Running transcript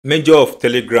Major of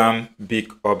Telegram big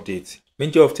update.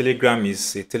 Major of Telegram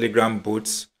is a Telegram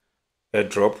bot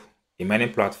airdrop, a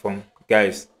mining platform.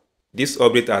 Guys, this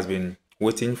update has been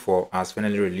waiting for has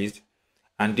finally released,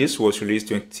 and this was released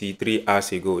 23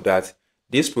 hours ago. That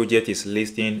this project is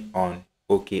listing on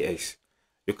OKX.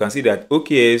 You can see that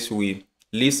OKX will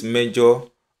list major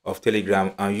of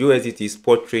Telegram, and USDT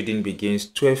spot trading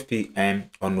begins 12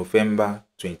 p.m. on November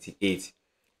 28th.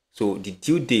 So the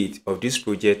due date of this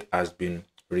project has been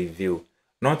revealed.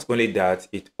 Not only that,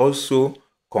 it also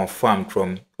confirmed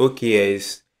from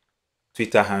OKS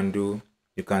Twitter handle.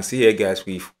 You can see here, guys,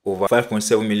 with over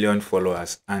 5.7 million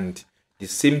followers, and the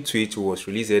same tweet was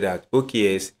released that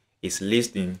OKS is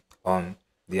listing on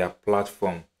their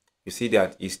platform. You see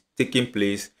that it's taking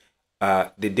place.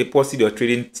 The deposit or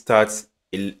trading starts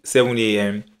at 7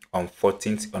 a.m. on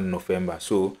 14th on November.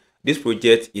 So this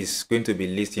project is going to be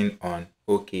listing on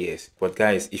OKS. But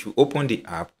guys, if you open the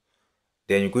app,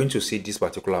 then you're going to see this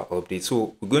particular update.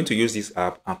 So we're going to use this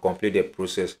app and complete the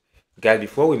process. Guys,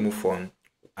 before we move on,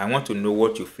 I want to know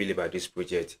what you feel about this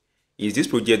project. Is this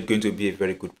project going to be a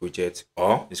very good project,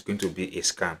 or it's going to be a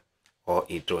scam or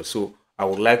a draw? So I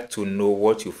would like to know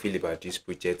what you feel about this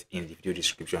project in the video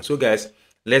description. So guys,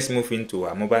 let's move into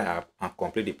our mobile app and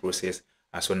complete the process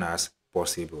as soon as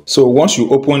possible. So once you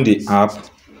open the app,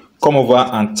 come over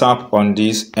and tap on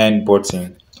this end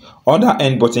button. On that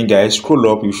end button, guys,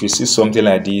 scroll up, you should see something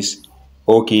like this,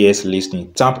 OKS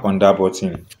listing. Tap on that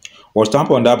button. Once tap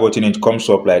on that button, it comes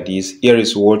up like this. Here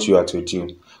is what you are to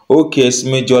do. OKS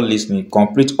major listening.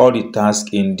 Complete all the tasks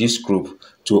in this group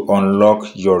to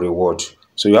unlock your reward.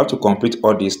 So you have to complete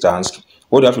all these tasks.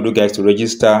 What you have to do, guys, to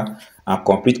register and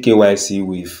complete KYC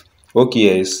with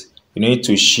OKS, you need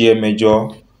to share major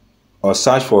or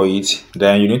search for it.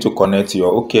 Then you need to connect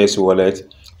your OKS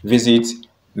wallet, visit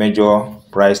major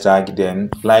price tag, then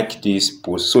like this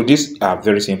post. So these are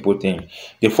very simple things.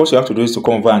 The first you have to do is to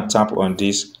come over and tap on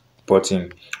this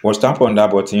button. Once tap on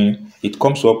that button, it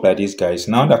comes up like this, guys.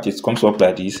 Now that it comes up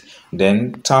like this,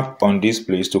 then tap on this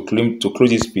place to close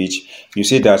this page. You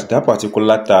see that that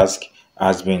particular task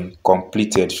has been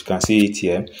completed. You can see it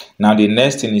here. Now the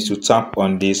next thing is to tap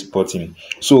on this button.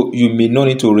 So you may not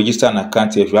need to register an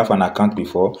account if you have an account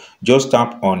before. Just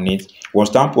tap on it. Once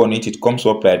tap on it, it comes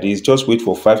up like this. Just wait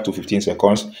for 5 to 15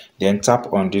 seconds, then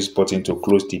tap on this button to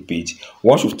close the page.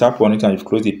 Once you tap on it and you've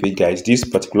closed the page, guys, this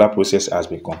particular process has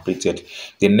been completed.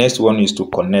 The next one is to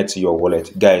connect your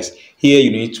wallet. Guys, here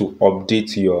you need to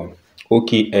update your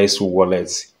OKS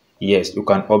wallet. Yes, you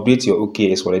can update your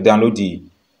OKS wallet. Download the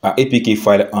APK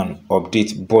file and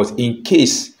update. But in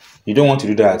case you don't want to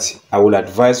do that, I will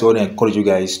advise or encourage you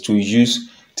guys to use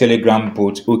Telegram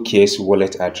bot OKS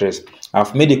wallet address.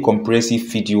 I've made a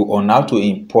comprehensive video on how to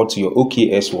import your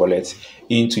OKS wallet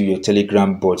into your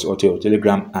Telegram bot or to your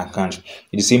Telegram account.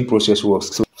 The same process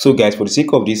works. So guys, for the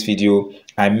sake of this video,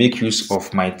 I make use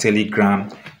of my Telegram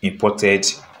imported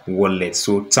wallet.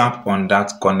 So tap on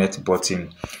that connect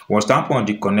button. Once tap on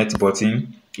the connect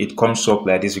button, it comes up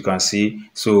like this. You can see.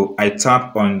 So I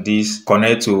tap on this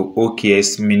connect to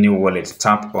OKS mini wallet.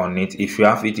 Tap on it if you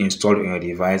have it installed on your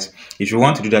device. If you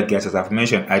want to do that, guys, as I've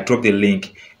mentioned, I drop the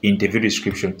link in the video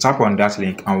description. Tap on that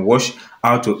link and watch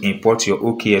how to import your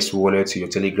OKS wallet to your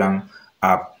Telegram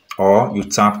app, or you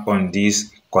tap on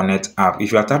this connect app.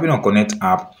 If you are tapping on connect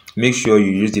app, make sure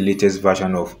you use the latest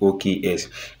version of OKS.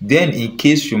 Then in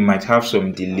case you might have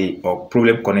some delay or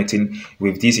problem connecting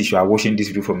with this, if you are watching this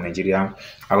video from Nigeria,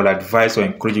 I will advise or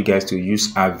encourage you guys to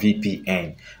use a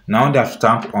VPN. Now that you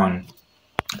tap on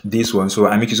this one, so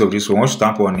I make use of this one. Once you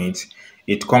tap on it,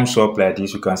 it comes up like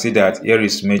this. You can see that here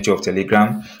is major of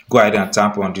Telegram. Go ahead and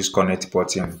tap on this connect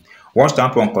button. Once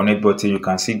tap on connect button, you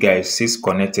can see, guys, says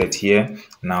connected here.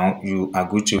 Now you are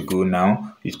good to go.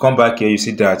 Now you come back here, you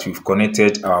see that we've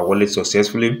connected our wallet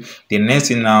successfully. The next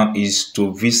thing now is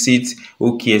to visit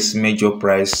OKS major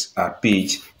price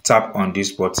page. Tap on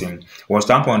this button. Once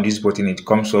tap on this button, it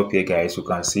comes up here, guys. You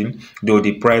can see, though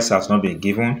the price has not been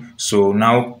given. So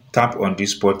now tap on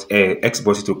this X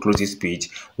button to close this page.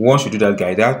 Once you do that,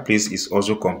 guys, that place is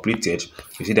also completed.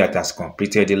 You see that has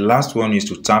completed. The last one is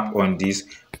to tap on this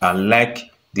and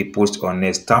like the post on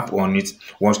next. Tap on it.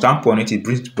 Once tap on it, it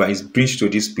brings to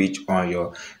this page on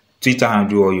your Twitter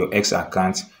handle or your X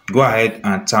account. Go ahead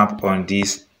and tap on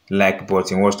this like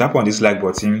button. Once tap on this like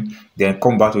button, then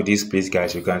come back to this place,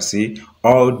 guys. You can see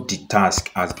all the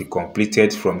task has been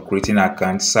completed, from creating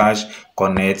account, search,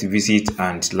 connect, visit,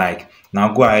 and like.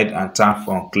 Now go ahead and tap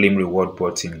on claim reward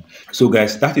button. So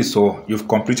guys, that is all. You've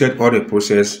completed all the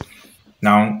process.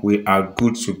 Now we are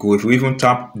good to go. If you even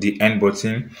tap the end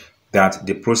button, that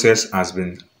the process has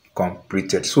been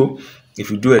completed. So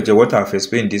if you do enjoy what I've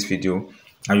explained in this video,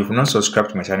 And if you've not subscribed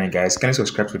to my channel, guys, can you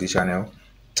subscribe to the channel?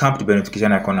 Tap the bell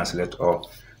notification icon and select all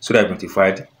so that you're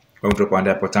notified when we drop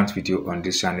another important video on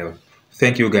this channel.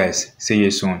 Thank you, guys. See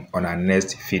you soon on our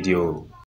next video.